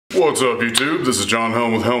What's up YouTube? This is John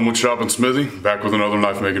Helm with Helmwood Shop and Smithy, back with another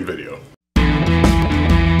knife making video.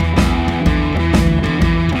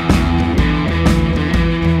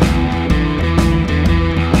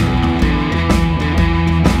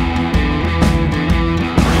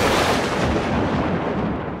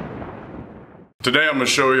 Today I'm going to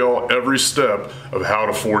show y'all every step of how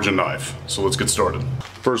to forge a knife. So let's get started.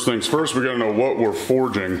 First things first, we got to know what we're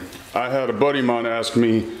forging. I had a buddy of mine ask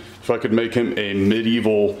me if I could make him a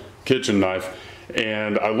medieval kitchen knife,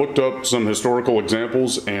 and I looked up some historical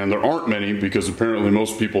examples, and there aren't many because apparently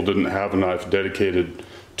most people didn't have a knife dedicated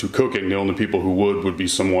to cooking. The only people who would be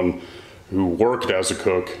someone who worked as a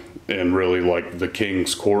cook in really like the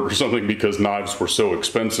king's court or something, because knives were so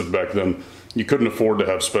expensive back then. You couldn't afford to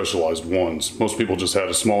have specialized ones. Most people just had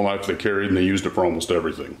a small knife they carried and they used it for almost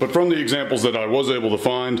everything. But from the examples that I was able to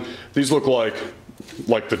find, these look like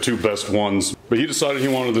the two best ones. But he decided he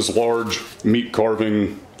wanted this large meat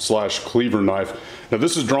carving / cleaver knife. Now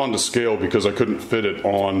this is drawn to scale because I couldn't fit it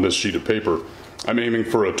on this sheet of paper. I'm aiming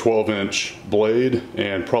for a 12-inch blade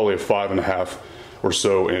and probably a 5.5 or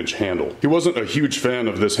so inch handle. He wasn't a huge fan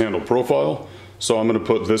of this handle profile, so I'm gonna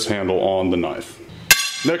put this handle on the knife.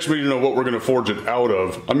 Next, we need to know what we're going to forge it out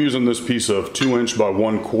of. I'm using this piece of 2-inch by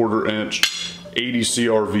 1/4 inch 80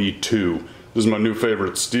 CRV2. This is my new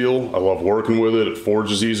favorite steel. I love working with it. It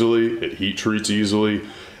forges easily. It heat treats easily.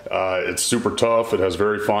 It's super tough. It has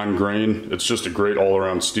very fine grain. It's just a great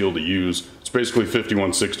all-around steel to use. It's basically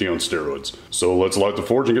 5160 on steroids. So let's light the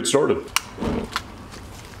forge and get started.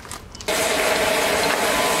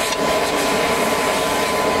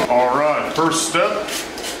 All right, first step.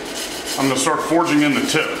 I'm going to start forging in the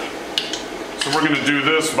tip. So we're going to do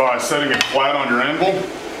this by setting it flat on your anvil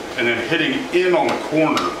and then hitting in on the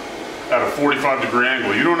corner at a 45-degree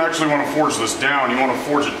angle. You don't actually want to forge this down, you want to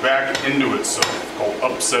forge it back into itself, called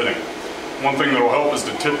upsetting. One thing that will help is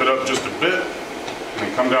to tip it up just a bit and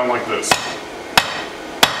then come down like this.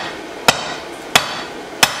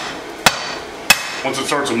 Once it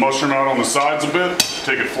starts to mushroom out on the sides a bit,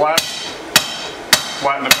 take it flat,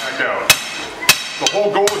 flatten it back out. The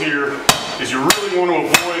whole goal here is you really want to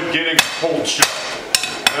avoid getting cold shut.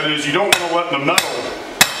 That is, you don't want to let the metal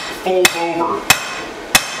fold over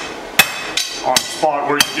on a spot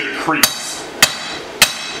where you get a crease.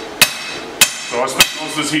 So I spent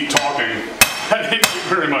most of this heat talking. I didn't get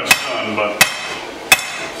very much done, but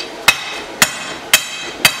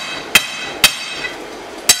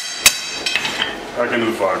back into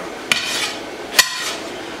the fire.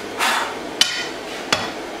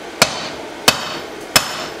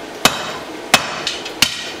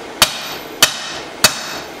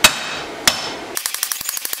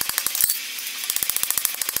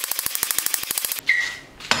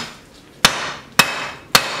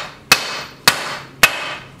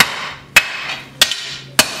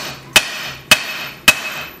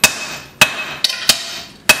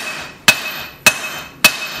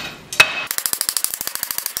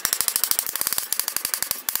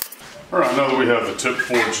 Alright, now that we have the tip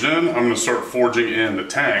forged in, I'm going to start forging in the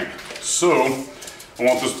tang. So, I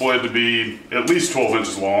want this blade to be at least 12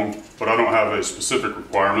 inches long, but I don't have a specific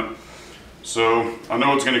requirement. So, I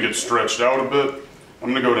know it's going to get stretched out a bit.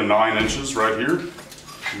 I'm going to go to 9 inches right here.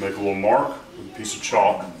 Make a little mark with a piece of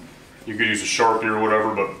chalk. You could use a Sharpie or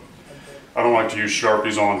whatever, but I don't like to use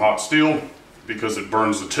Sharpies on hot steel because it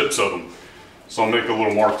burns the tips of them. So I'll make a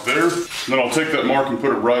little mark there. And then I'll take that mark and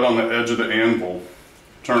put it right on the edge of the anvil.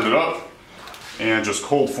 Turn it up and just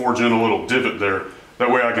cold forge in a little divot there.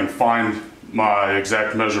 That way I can find my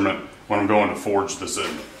exact measurement when I'm going to forge this in.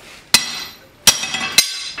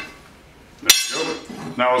 There we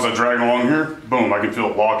go. Now as I drag along here, boom, I can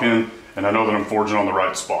feel it lock in and I know that I'm forging on the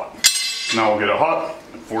right spot. Now we'll get it hot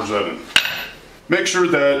and forge that in. Make sure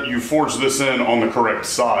that you forge this in on the correct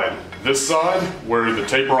side. This side, where the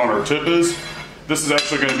taper on our tip is, this is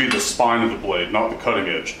actually going to be the spine of the blade, not the cutting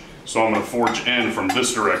edge. So I'm going to forge in from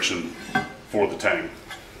this direction for the tang.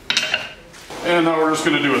 And now we're just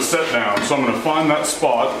going to do a set down. So I'm going to find that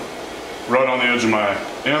spot right on the edge of my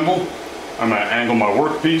anvil. I'm going to angle my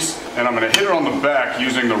workpiece and I'm going to hit it on the back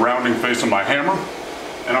using the rounding face of my hammer.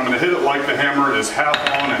 And I'm going to hit it like the hammer is half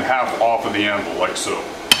on and half off of the anvil, like so.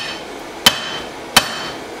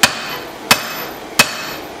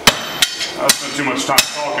 I spent too much time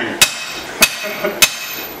talking.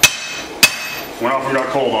 Went off and got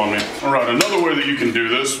cold on me. Alright, another way that you can do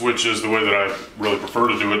this, which is the way that I really prefer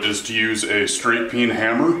to do it, is to use a straight peen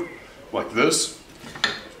hammer, like this.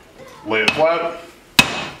 Lay it flat,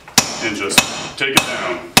 and just take it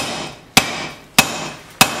down.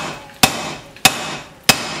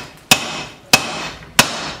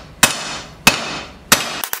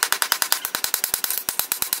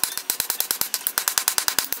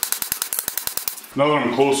 Now that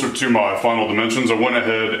I'm closer to my final dimensions, I went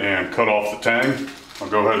ahead and cut off the tang. I'll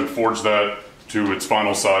go ahead and forge that to its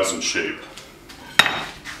final size and shape.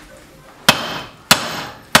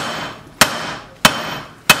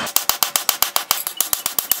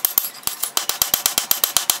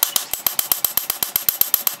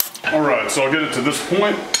 Alright, so I'll get it to this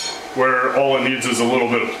point where all it needs is a little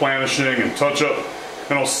bit of planishing and touch up,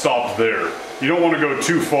 and I'll stop there. You don't want to go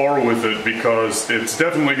too far with it because it's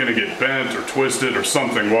definitely going to get bent or twisted or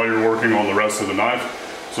something while you're working on the rest of the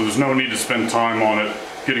knife. So there's no need to spend time on it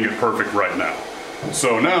getting it perfect right now.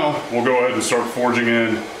 So now we'll go ahead and start forging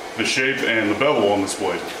in the shape and the bevel on this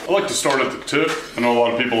blade. I like to start at the tip. I know a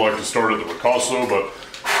lot of people like to start at the ricasso, but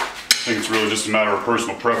I think it's really just a matter of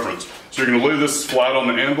personal preference. So you're going to lay this flat on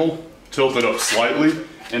the anvil, tilt it up slightly,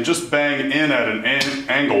 and just bang in at an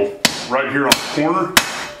angle right here on the corner.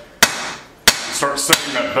 Start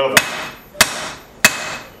setting that bevel.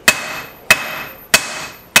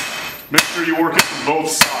 Make sure you work it from both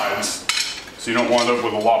sides so you don't wind up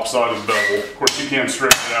with a lopsided bevel. Of course, you can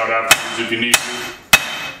straighten it out afterwards if you need to.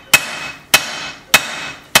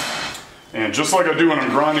 And just like I do when I'm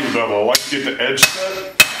grinding a bevel, I like to get the edge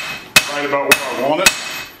set right about where I want it,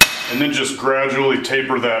 and then just gradually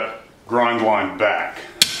taper that grind line back.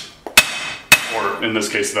 Or in this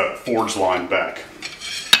case, that forge line back.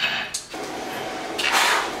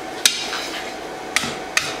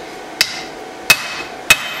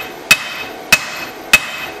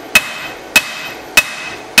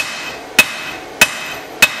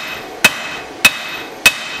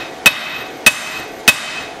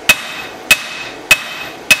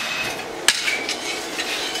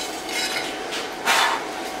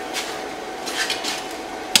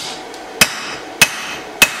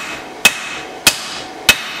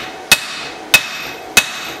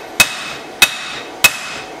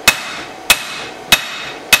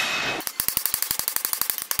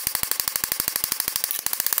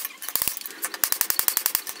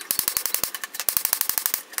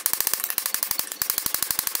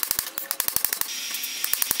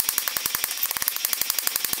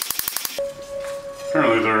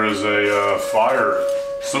 Apparently there is a fire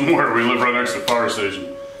somewhere. We live right next to a fire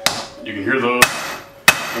station. You can hear those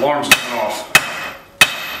alarms going off.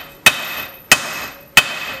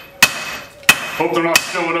 Hope they're not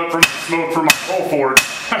showing up from the smoke from my coal forge.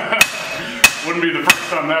 Wouldn't be the first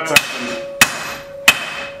time that's happened.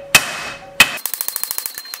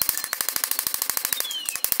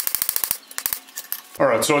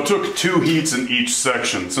 Alright, so I took 2 heats in each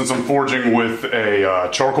section. Since I'm forging with a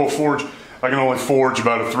charcoal forge, I can only forge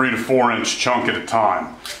about a 3 to 4 inch chunk at a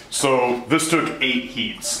time. So this took 8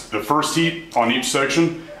 heats. The first heat on each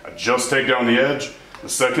section, I just take down the edge. The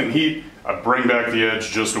second heat, I bring back the edge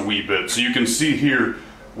just a wee bit. So you can see here,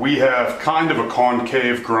 we have kind of a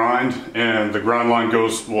concave grind, and the grind line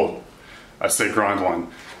goes, well, I say grind line.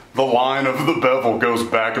 The line of the bevel goes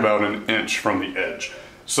back about an inch from the edge.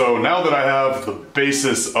 So now that I have the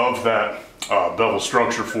basis of that bevel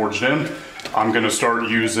structure forged in, I'm going to start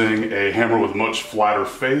using a hammer with a much flatter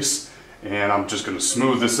face, and I'm just going to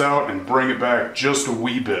smooth this out and bring it back just a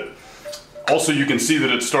wee bit. Also, you can see that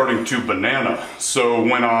it's starting to banana, so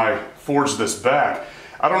when I forge this back,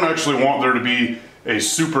 I don't actually want there to be a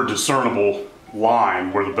super discernible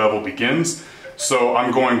line where the bevel begins, so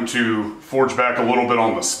I'm going to forge back a little bit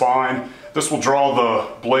on the spine. This will draw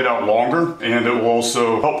the blade out longer, and it will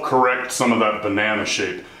also help correct some of that banana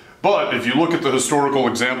shape. But if you look at the historical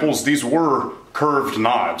examples, these were curved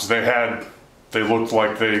knives. They looked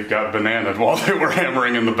like they got bananaed while they were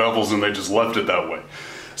hammering in the bevels, and they just left it that way.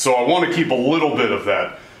 So I want to keep a little bit of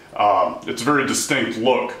that. It's a very distinct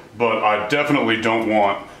look, but I definitely don't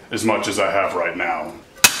want as much as I have right now.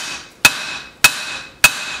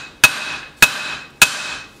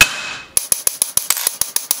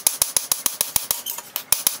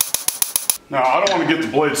 Now, I don't want to get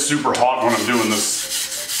the blade super hot when I'm doing this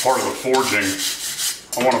part of the forging.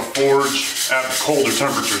 I want to forge at the colder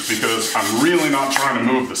temperatures because I'm really not trying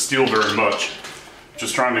to move the steel very much.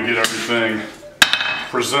 Just trying to get everything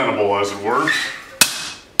presentable, as it were.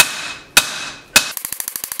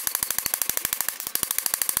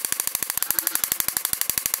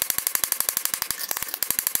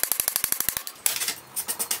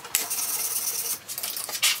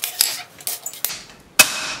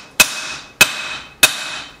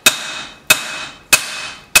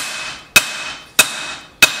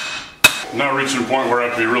 Now reaching a point where I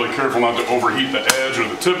have to be really careful not to overheat the edge or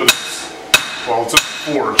the tip of this while it's in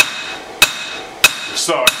the forge. It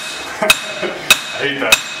sucks. I hate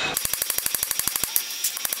that.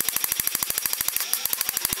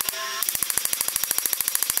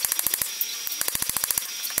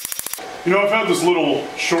 You know, I've had this little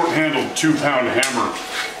short-handled 2-pound hammer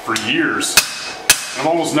for years. I've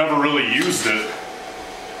almost never really used it.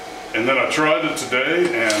 And then I tried it today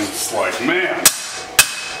and it's like, man,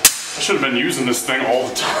 I should have been using this thing all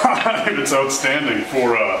the time. It's outstanding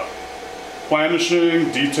for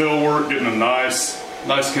planishing, detail work, getting a nice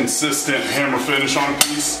consistent hammer finish on a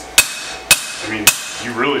piece. I mean,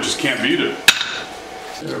 you really just can't beat it.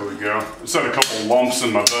 There we go. Just had a couple lumps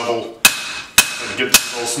in my bevel. Had to get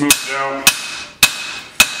this all smoothed out.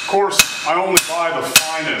 Of course, I only buy the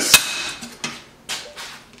finest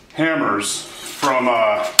hammers from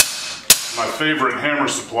my favorite hammer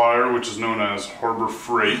supplier, which is known as Harbor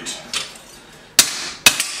Freight.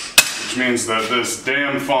 Which means that this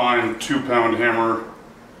damn fine 2-pound hammer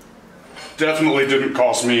definitely didn't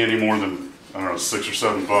cost me any more than, I don't know, $6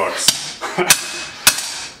 or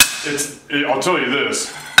 $7. I'll tell you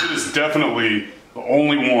this, it is definitely the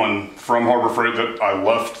only one from Harbor Freight that I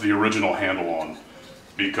left the original handle on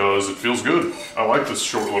because it feels good. I like this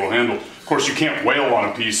short little handle. Of course, you can't wail on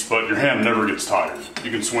a piece, but your hand never gets tired.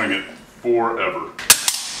 You can swing it forever.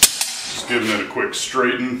 Just giving it a quick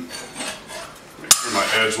straighten. Make sure my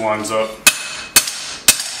edge lines up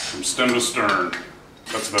from stem to stern.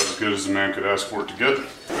 That's about as good as a man could ask for it to get.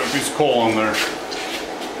 Got a piece of coal on there.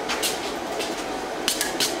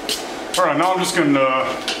 Alright, now I'm just going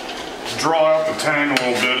to draw out the tang a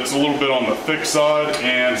little bit. It's a little bit on the thick side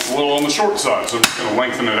and it's a little on the short side, so I'm just going to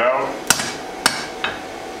lengthen it out.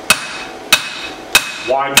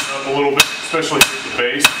 Widen it up a little bit, especially at the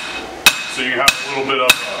base, so you can have a little bit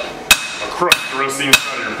of a crust the rest of the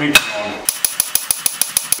inside of your pinky on.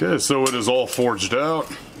 Okay, so it is all forged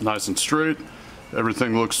out, nice and straight.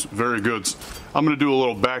 Everything looks very good. I'm going to do a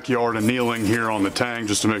little backyard annealing here on the tang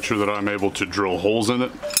just to make sure that I'm able to drill holes in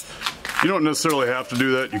it. You don't necessarily have to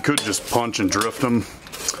do that. You could just punch and drift them.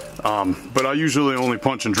 But I usually only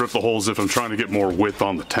punch and drift the holes if I'm trying to get more width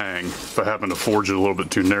on the tang, if I happen to forge it a little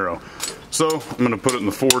bit too narrow. So I'm going to put it in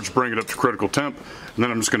the forge, bring it up to critical temp, and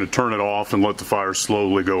then I'm just going to turn it off and let the fire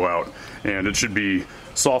slowly go out. And it should be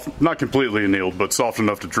soft, not completely annealed, but soft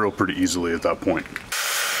enough to drill pretty easily at that point.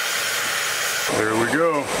 There we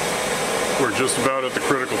go. We're just about at the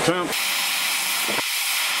critical temp.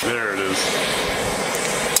 There it is.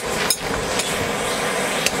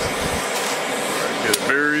 Get it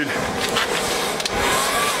buried.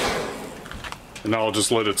 And now I'll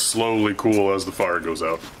just let it slowly cool as the fire goes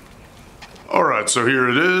out. Alright, so here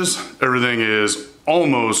it is. Everything is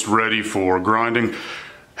almost ready for grinding.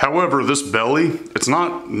 However, this belly, it's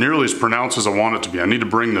not nearly as pronounced as I want it to be. I need to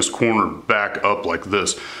bring this corner back up like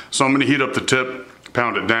this. So I'm going to heat up the tip,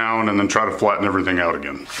 pound it down, and then try to flatten everything out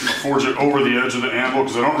again. I'm going to forge it over the edge of the anvil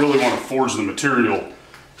because I don't really want to forge the material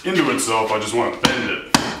into itself. I just want to bend it.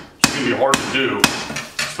 It's going to be hard to do,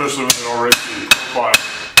 especially with it already in profile.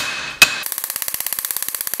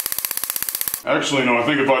 Actually, no, I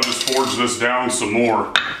think if I just forge this down some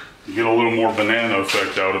more, you get a little more banana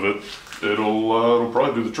effect out of it. It'll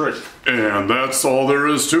probably do the trick. And that's all there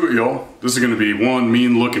is to it, y'all. This is gonna be one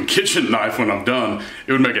mean looking kitchen knife when I'm done.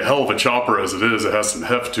 It would make a hell of a chopper as it is. It has some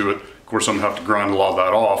heft to it. Of course, I'm gonna have to grind a lot of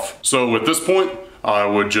that off. So at this point, I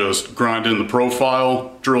would just grind in the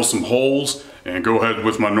profile, drill some holes, and go ahead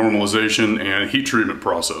with my normalization and heat treatment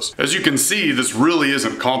process. As you can see, this really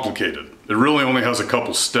isn't complicated. It really only has a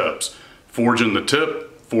couple steps. Forge in the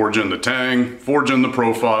tip, forge in the tang, forge in the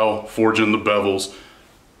profile, forge in the bevels.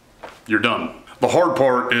 You're done. The hard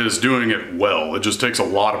part is doing it well. It just takes a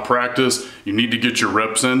lot of practice. You need to get your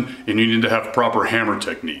reps in and you need to have proper hammer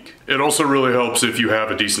technique. It also really helps if you have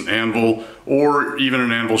a decent anvil or even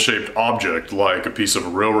an anvil shaped object like a piece of a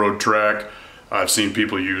railroad track. I've seen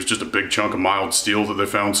people use just a big chunk of mild steel that they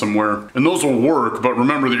found somewhere. And those will work, but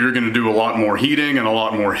remember that you're gonna do a lot more heating and a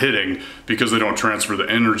lot more hitting because they don't transfer the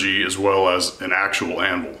energy as well as an actual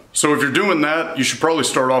anvil. So if you're doing that, you should probably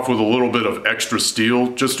start off with a little bit of extra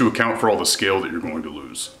steel just to account for all the scale that you're going to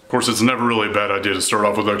lose. Of course, it's never really a bad idea to start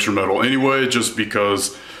off with extra metal anyway, just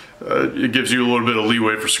because it gives you a little bit of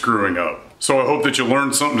leeway for screwing up. So I hope that you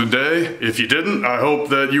learned something today. If you didn't, I hope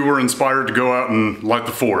that you were inspired to go out and light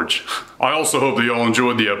the forge. I also hope that y'all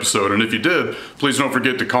enjoyed the episode, and if you did, please don't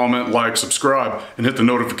forget to comment, like, subscribe, and hit the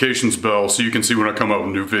notifications bell so you can see when I come out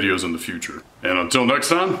with new videos in the future. And until next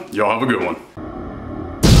time, y'all have a good one.